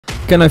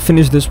Can I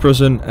finish this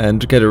prison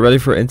and get it ready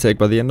for intake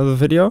by the end of the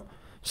video?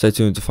 Stay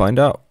tuned to find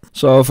out.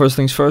 So first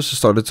things first, I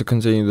started to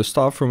continue the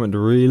staff room and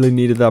really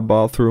needed that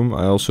bathroom.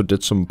 I also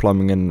did some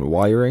plumbing and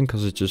wiring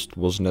because it just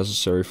was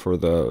necessary for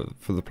the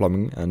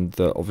plumbing, and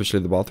obviously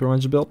the bathroom I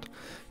just built.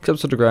 Kept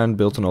to the ground,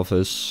 built an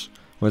office,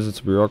 went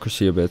into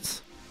bureaucracy a bit.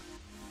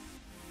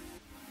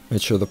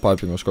 Made sure the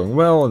piping was going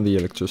well and the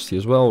electricity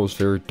as well. It was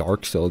very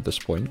dark still at this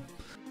point.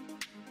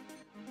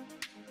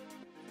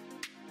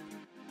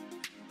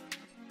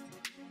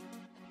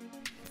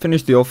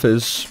 Finished the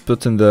office,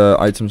 put in the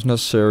items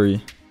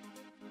necessary.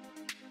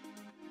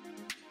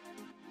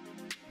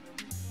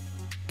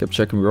 Kept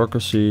checking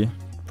bureaucracy,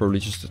 probably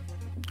just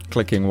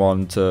clicking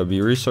one to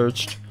be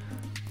researched.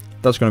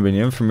 That's going to be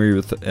the infirmary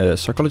with a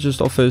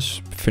psychologist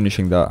office.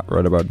 Finishing that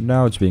right about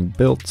now, it's being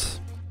built.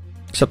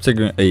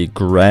 Accepting a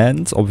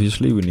grant,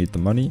 obviously we need the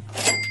money.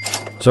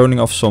 Zoning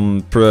off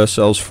some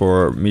cells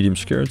for medium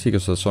security,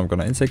 because that's what I'm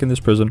going to intake in this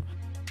prison.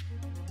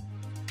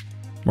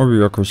 More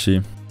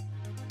bureaucracy.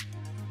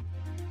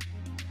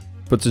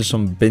 Put in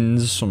some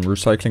bins, some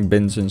recycling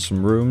bins in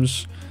some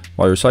rooms.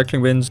 While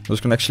recycling bins,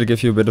 those can actually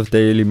give you a bit of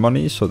daily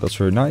money, so that's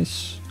very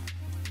nice.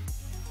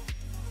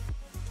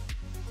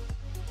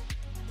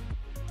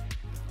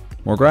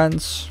 More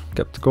grants,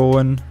 kept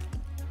going.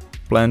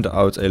 Planned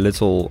out a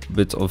little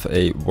bit of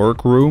a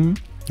work room,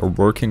 or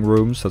working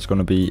rooms. That's going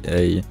to be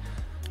a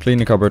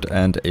cleaning cupboard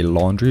and a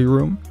laundry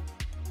room.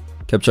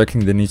 Kept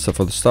checking the needs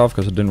for the staff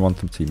because I didn't want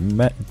them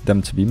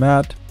to be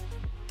mad.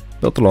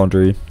 Built the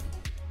laundry.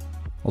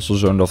 Also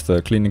zoned off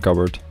the cleaning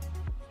cupboard.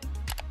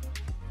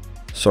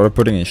 Started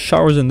putting in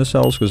showers in the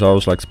cells, because I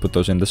always like to put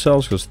those in the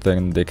cells, because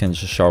then they can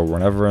just shower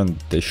whenever and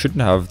they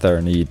shouldn't have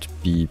their need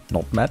be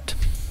not met.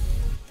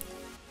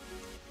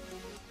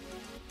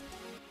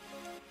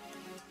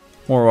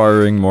 More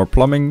wiring, more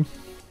plumbing.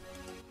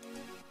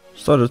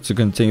 Started to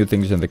continue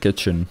things in the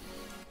kitchen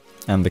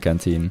and the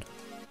canteen.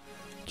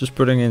 Just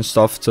putting in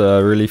stuff to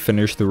really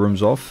finish the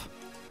rooms off.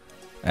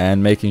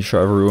 And making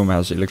sure every room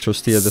has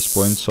electricity at this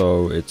point,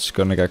 so it's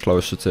gonna get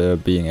closer to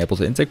being able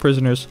to intake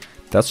prisoners.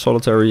 That's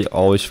solitary,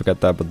 always forget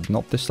that, but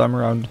not this time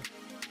around.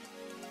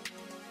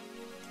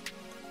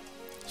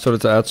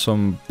 Started to add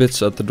some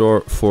bits at the door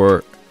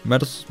for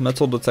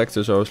metal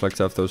detectors. I always like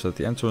to have those at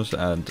the entrance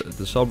and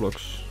the cell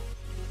blocks.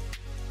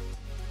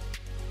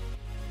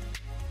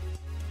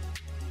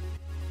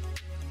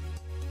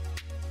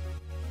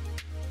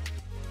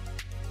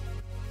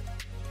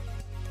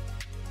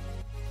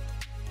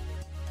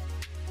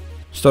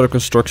 Started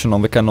construction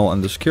on the kennel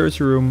and the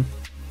security room.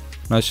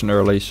 Nice and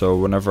early, so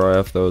whenever I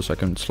have those I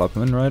can slap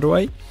them in right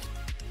away.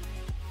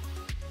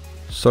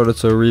 Started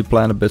to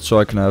replan a bit so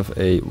I can have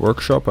a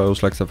workshop. I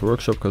always like to have a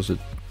workshop because it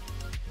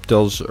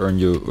does earn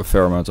you a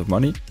fair amount of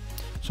money.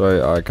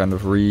 So I kind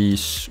of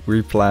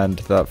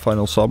replanned that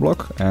final cell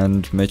block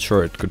and made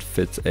sure it could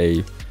fit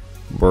a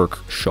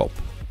workshop.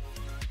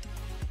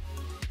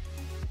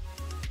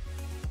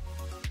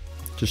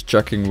 Just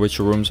checking which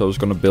rooms I was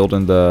going to build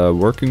in the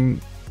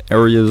working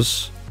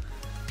areas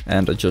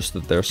and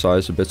adjusted their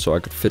size a bit so I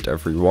could fit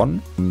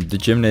everyone. The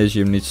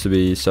gymnasium needs to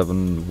be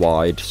 7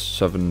 wide,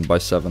 7 by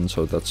 7,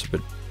 so that's a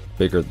bit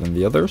bigger than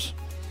the others.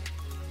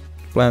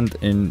 Planned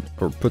in,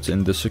 or put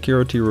in the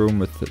security room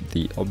with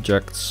the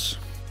objects.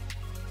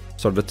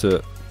 Started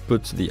to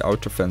put the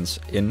outer fence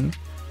in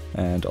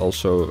and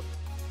also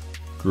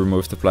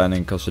remove the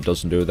planning because it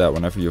doesn't do that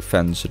whenever you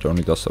fence, it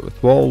only does that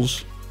with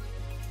walls.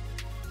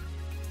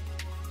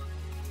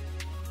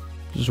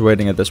 Just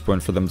waiting at this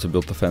point for them to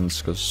build the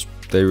fence, because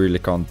they really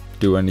can't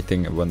do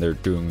anything when they're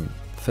doing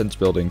fence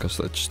building, because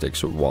that just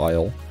takes a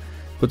while.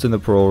 Put in the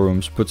parole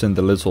rooms, put in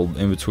the little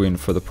in between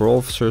for the parole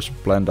officers,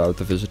 planned out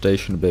the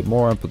visitation a bit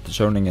more and put the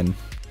zoning in.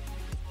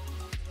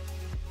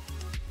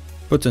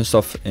 Put in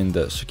stuff in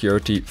the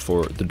security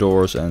for the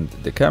doors and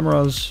the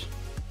cameras.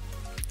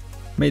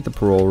 Made the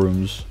parole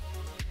rooms.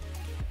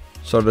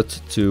 Started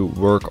to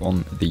work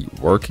on the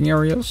working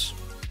areas.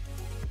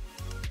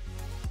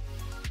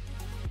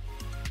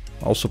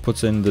 Also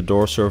put in the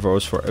door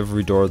servos for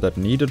every door that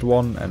needed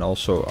one, and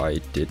also I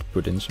did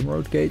put in some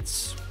road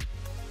gates.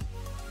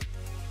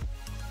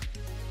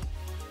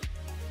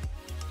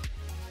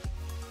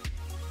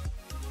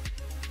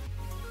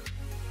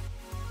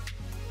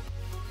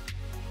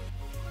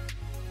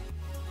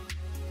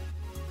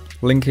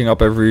 Linking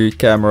up every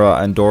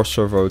camera and door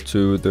servo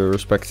to the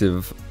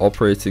respective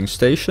operating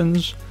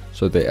stations,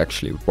 so they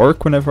actually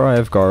work whenever I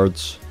have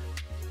guards.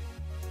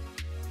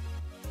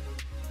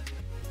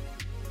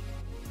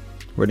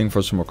 Waiting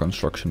for some more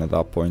construction at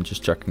that point,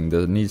 just checking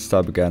the needs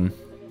tab again.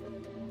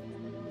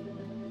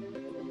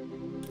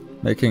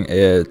 Making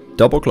a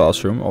double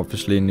classroom,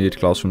 obviously needed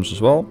classrooms as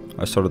well.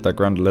 I started that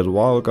grant a little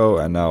while ago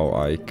and now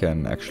I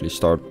can actually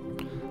start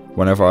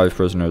whenever I have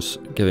prisoners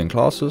giving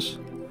classes.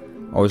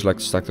 I always like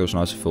to stack those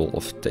nice full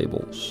of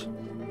tables.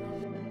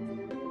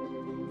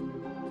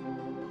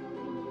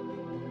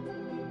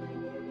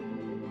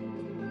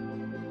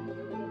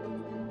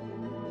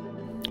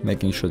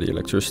 Making sure the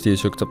electricity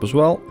is hooked up as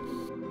well.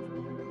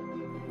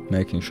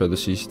 making sure the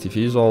CCTV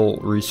is all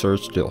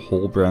researched, the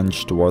whole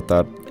branch toward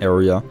that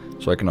area,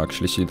 so I can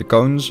actually see the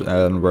cones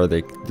and where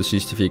the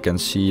CCTV can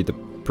see the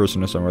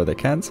prisoners and where they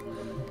can't.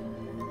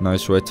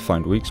 Nice way to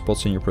find weak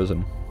spots in your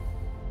prison.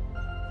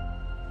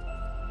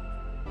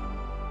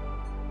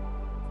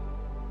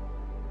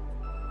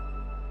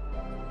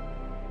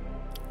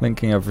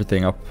 Linking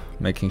everything up,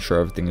 making sure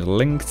everything is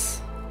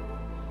linked.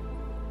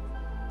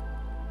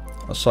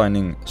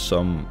 Assigning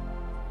some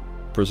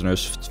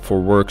prisoners for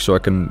work so I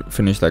can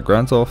finish that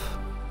grant off.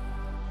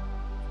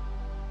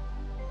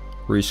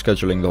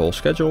 Rescheduling the whole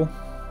schedule.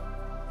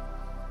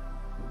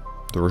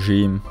 The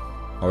regime,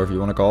 however you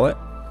want to call it.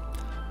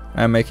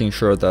 And making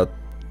sure that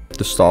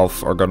the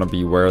staff are gonna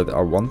be where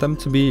I want them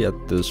to be at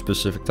the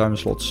specific time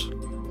slots.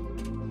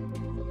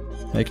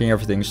 Making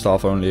everything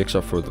staff only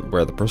except for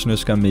where the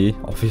prisoners can be,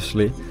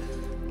 obviously.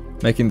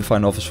 Making the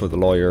fine office for the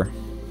lawyer.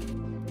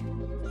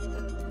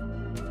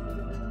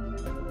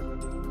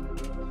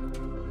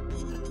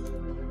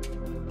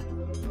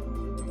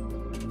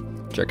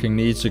 Checking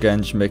needs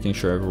again, just making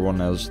sure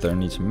everyone has their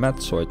needs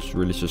met, so I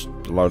just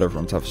allowed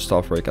everyone to have a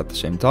staff break at the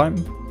same time.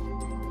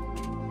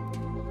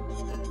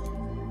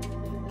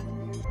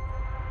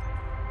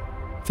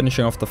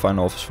 Finishing off the fine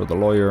office for the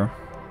lawyer.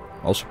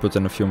 Also put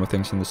in a few more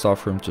things in the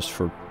staff room just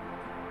for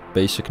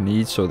basic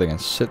needs so they can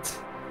sit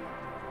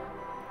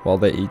while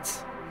they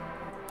eat.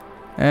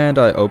 And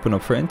I open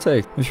up for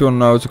intake. If you want to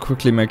know how to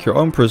quickly make your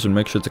own prison,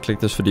 make sure to click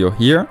this video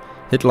here.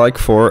 Hit like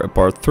for a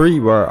part 3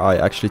 where I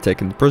actually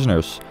take in the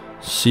prisoners.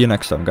 See you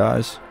next time,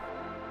 guys.